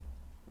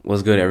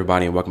What's good,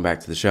 everybody, and welcome back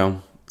to the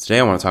show. Today,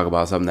 I want to talk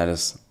about something that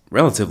is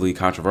relatively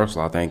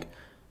controversial, I think,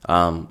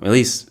 at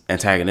least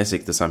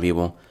antagonistic to some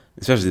people,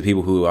 especially the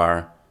people who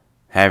are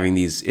having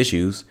these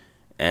issues.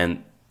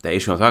 And the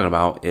issue I'm talking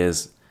about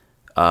is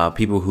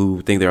people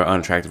who think they're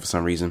unattractive for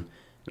some reason.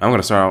 I'm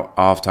going to start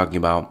off talking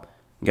about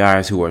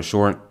guys who are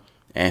short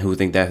and who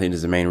think that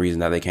is the main reason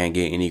that they can't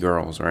get any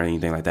girls or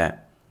anything like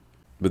that.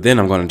 But then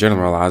I'm going to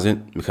generalize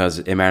it because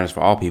it matters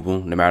for all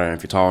people, no matter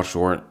if you're tall,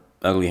 short,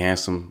 ugly,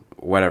 handsome,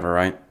 whatever,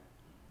 right?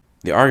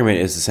 The argument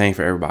is the same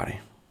for everybody.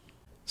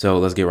 So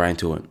let's get right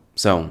into it.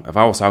 So if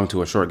I was talking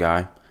to a short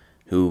guy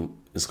who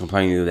is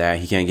complaining that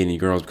he can't get any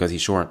girls because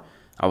he's short,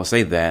 I would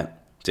say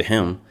that to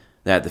him,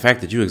 that the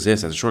fact that you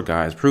exist as a short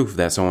guy is proof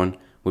that someone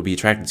would be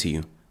attracted to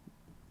you.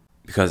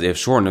 Because if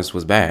shortness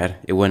was bad,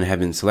 it wouldn't have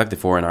been selected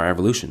for in our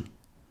evolution.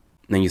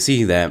 And you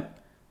see that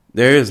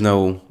there is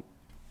no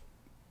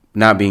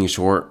not being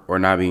short or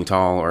not being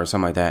tall or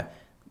something like that.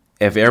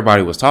 If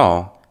everybody was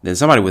tall, then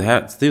somebody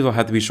would still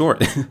have to be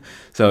short.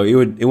 So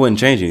it wouldn't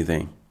change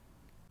anything.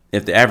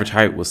 If the average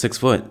height was 6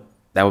 foot,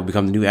 that would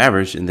become the new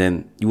average, and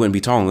then you wouldn't be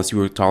tall unless you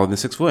were taller than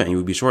 6 foot, and you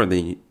would be short.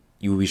 Then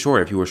you would be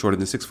short if you were shorter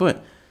than 6 foot.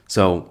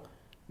 So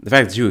the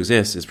fact that you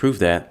exist is proof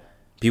that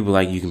people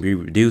like you can be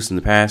reduced in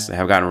the past,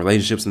 have gotten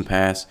relationships in the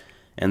past,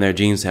 and their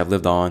genes have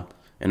lived on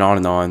and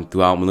on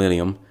throughout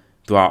millennium,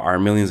 throughout our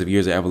millions of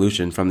years of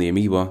evolution from the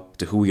amoeba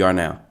to who we are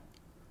now.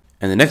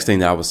 And the next thing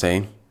that I would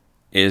say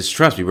is,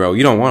 trust me, bro,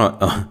 you don't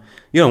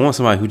want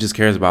somebody who just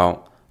cares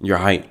about your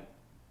height.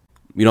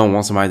 You don't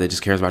want somebody that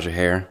just cares about your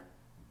hair.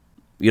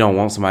 You don't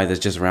want somebody that's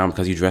just around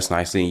because you dress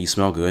nicely and you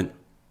smell good,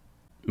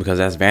 because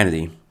that's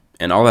vanity.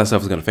 And all that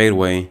stuff is going to fade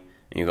away.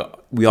 And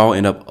we all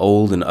end up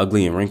old and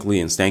ugly and wrinkly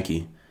and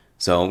stanky.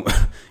 So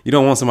you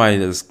don't want somebody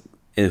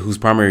whose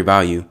primary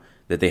value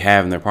that they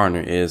have in their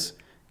partner is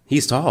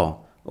he's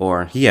tall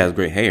or he has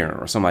great hair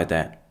or something like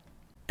that.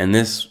 And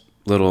this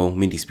little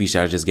mini speech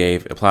that I just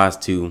gave applies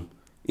to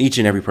each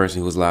and every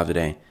person who's alive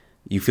today.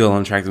 You feel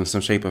unattractive in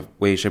some shape or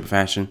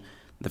fashion.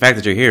 The fact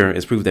that you're here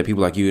is proof that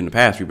people like you in the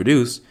past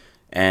reproduced,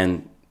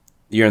 and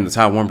you're in the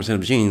top 1%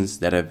 of genes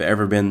that have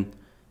ever been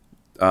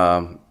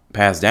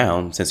passed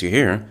down since you're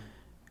here.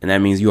 And that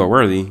means you are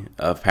worthy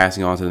of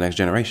passing on to the next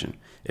generation.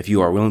 If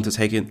you are willing to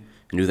take it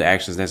and do the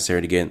actions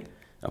necessary to get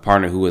a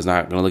partner who is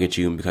not going to look at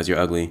you because you're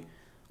ugly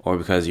or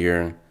because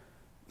you're,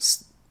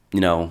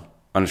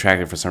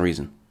 unattractive for some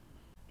reason.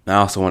 I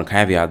also want to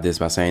caveat this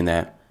by saying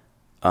that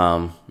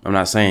I'm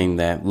not saying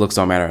that looks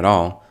don't matter at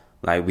all.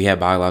 Like, we have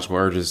biological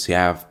urges to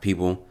have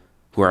people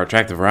who are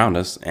attractive around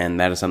us, and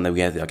that is something that we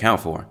have to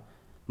account for.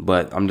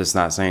 But I'm just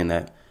not saying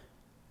that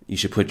you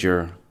should put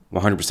your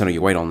 100% of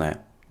your weight on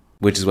that,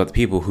 which is what the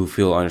people who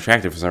feel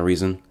unattractive for some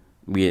reason,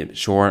 be it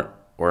short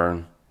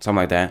or something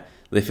like that,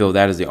 they feel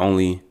that is the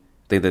only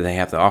thing that they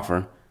have to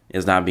offer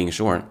is not being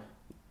short,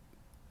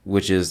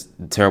 which is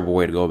the terrible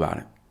way to go about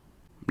it.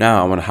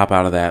 Now I want to hop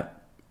out of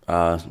that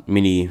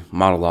mini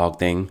monologue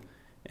thing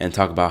and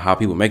talk about how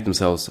people make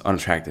themselves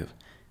unattractive.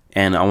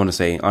 And I want to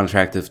say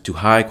unattractive to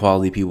high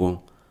quality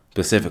people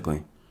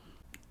specifically.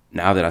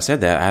 Now that I said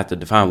that, I have to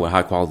define what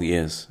high quality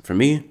is. For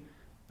me,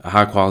 a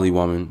high quality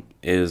woman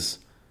is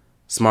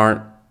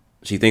smart.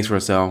 She thinks for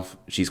herself.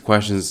 She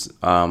questions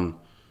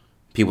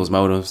people's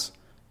motives.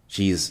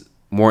 She's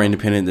more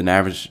independent than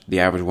the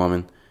average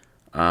woman.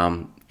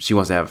 She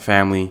wants to have a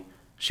family.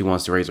 She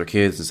wants to raise her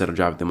kids instead of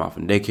dropping them off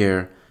in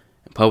daycare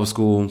and public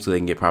school so they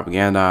can get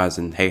propagandized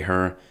and hate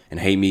her and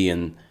hate me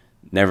and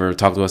never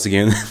talk to us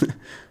again.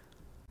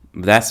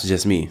 But that's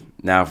just me.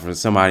 Now, for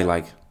somebody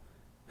like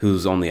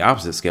who's on the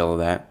opposite scale of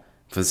that,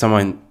 for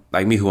someone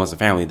like me who wants a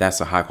family, that's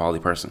a high quality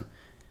person.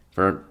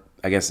 For,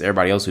 I guess,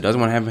 everybody else who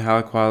doesn't want to have a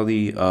high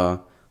quality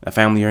a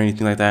family or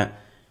anything like that,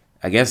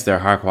 I guess their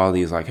high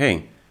quality is like,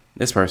 hey,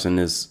 this person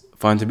is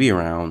fun to be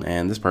around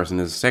and this person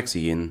is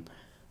sexy and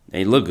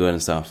they look good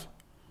and stuff.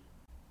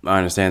 I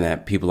understand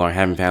that people aren't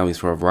having families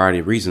for a variety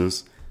of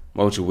reasons,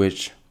 most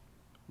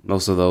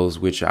of those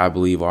which I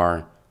believe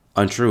are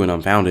untrue and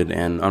unfounded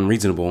and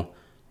unreasonable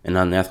and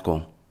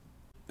unethical.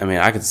 I mean,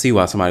 I could see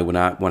why somebody would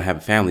not want to have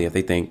a family if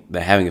they think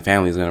that having a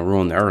family is going to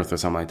ruin the earth or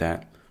something like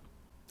that.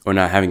 Or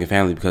not having a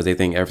family because they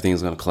think everything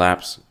is going to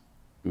collapse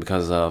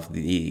because of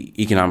the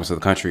economics of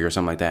the country or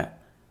something like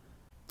that.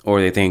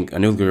 Or they think a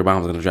nuclear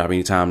bomb is going to drop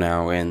any time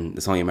now and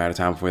it's only a matter of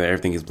time before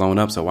everything is blown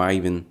up, so why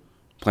even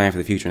plan for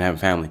the future and have a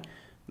family?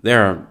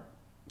 There are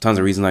tons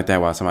of reasons like that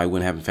why somebody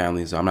wouldn't have a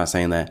family, so I'm not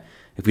saying that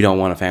if you don't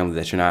want a family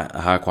that you're not a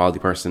high quality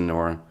person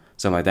or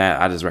something like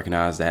that. I just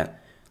recognize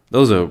that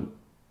those are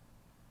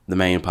the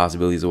main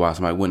possibilities of why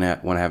somebody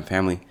wouldn't want to have a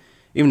family,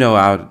 even though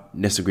I would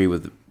disagree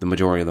with the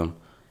majority of them.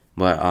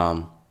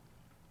 But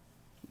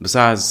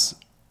besides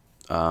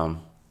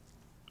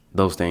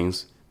those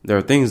things, there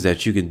are things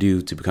that you can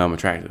do to become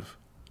attractive.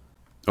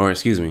 Or,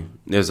 excuse me,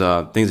 there's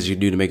things that you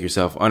do to make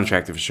yourself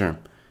unattractive for sure.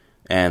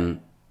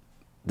 And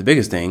the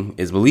biggest thing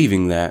is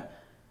believing that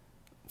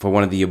for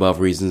one of the above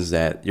reasons,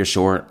 that you're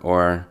short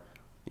or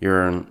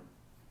your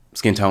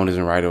skin tone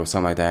isn't right or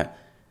something like that.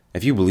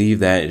 If you believe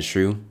that is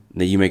true,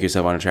 then you make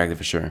yourself unattractive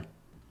for sure.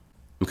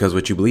 Because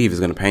what you believe is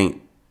going to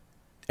paint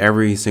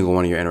every single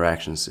one of your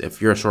interactions.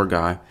 If you're a short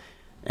guy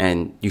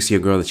and you see a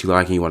girl that you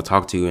like and you want to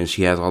talk to and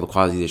she has all the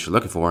qualities that you're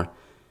looking for,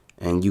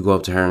 and you go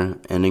up to her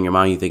and in your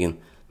mind you're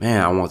thinking,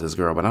 man, I want this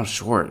girl, but I'm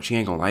short. She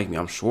ain't going to like me.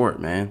 I'm short,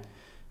 man.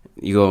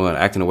 You go and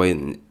act in a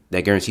way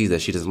that guarantees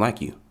that she doesn't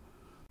like you.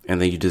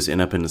 And then you just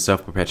end up in a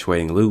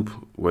self-perpetuating loop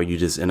where you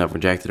just end up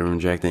rejected and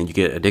rejected, and you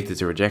get addicted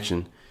to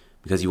rejection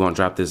because you won't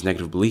drop this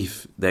negative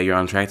belief that you're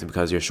unattractive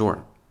because you're short.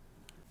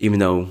 Even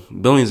though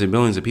billions and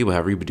billions of people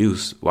have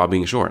reproduced while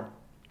being short.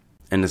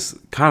 And it's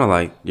kind of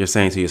like you're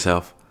saying to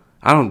yourself,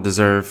 I don't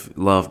deserve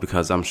love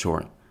because I'm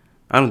short.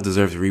 I don't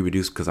deserve to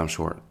reproduce because I'm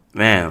short.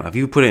 Man, if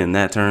you put it in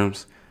that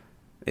terms,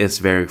 it's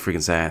very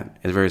freaking sad.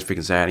 It's very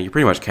freaking sad. And you're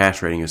pretty much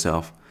castrating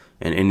yourself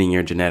and ending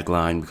your genetic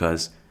line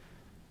because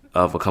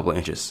of a couple of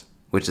inches,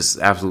 which is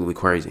absolutely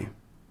crazy.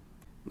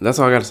 That's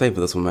all I got to say for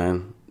this one,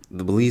 man.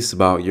 The beliefs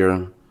about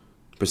your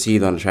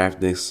perceived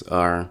unattractiveness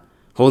are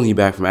holding you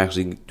back from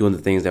actually doing the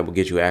things that will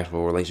get you an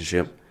actual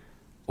relationship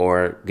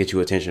or get you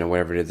attention or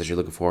whatever it is that you're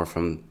looking for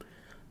from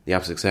the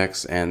opposite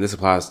sex. And this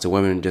applies to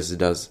women just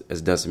as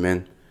it does to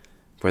men.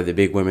 For the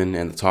big women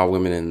and the tall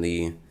women and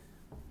the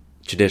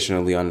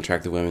traditionally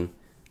unattractive women,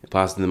 it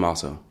applies to them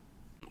also.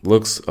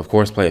 Looks, of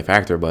course, play a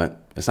factor,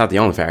 but it's not the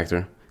only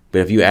factor.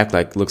 But if you act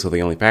like looks are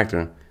the only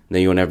factor,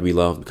 then you'll never be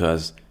loved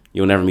because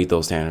you'll never meet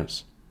those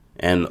standards.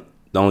 And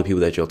the only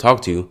people that you'll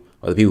talk to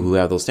are the people who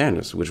have those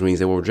standards, which means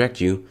they will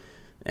reject you,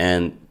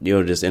 and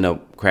you'll just end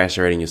up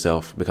crash-rating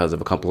yourself because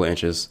of a couple of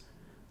inches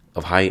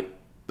of height,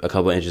 a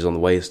couple of inches on the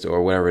waist,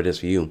 or whatever it is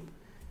for you.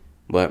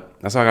 But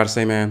that's all I got to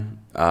say, man.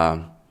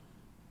 I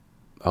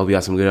hope you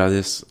got some good out of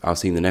this. I'll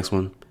see you in the next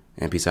one,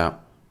 and peace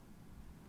out.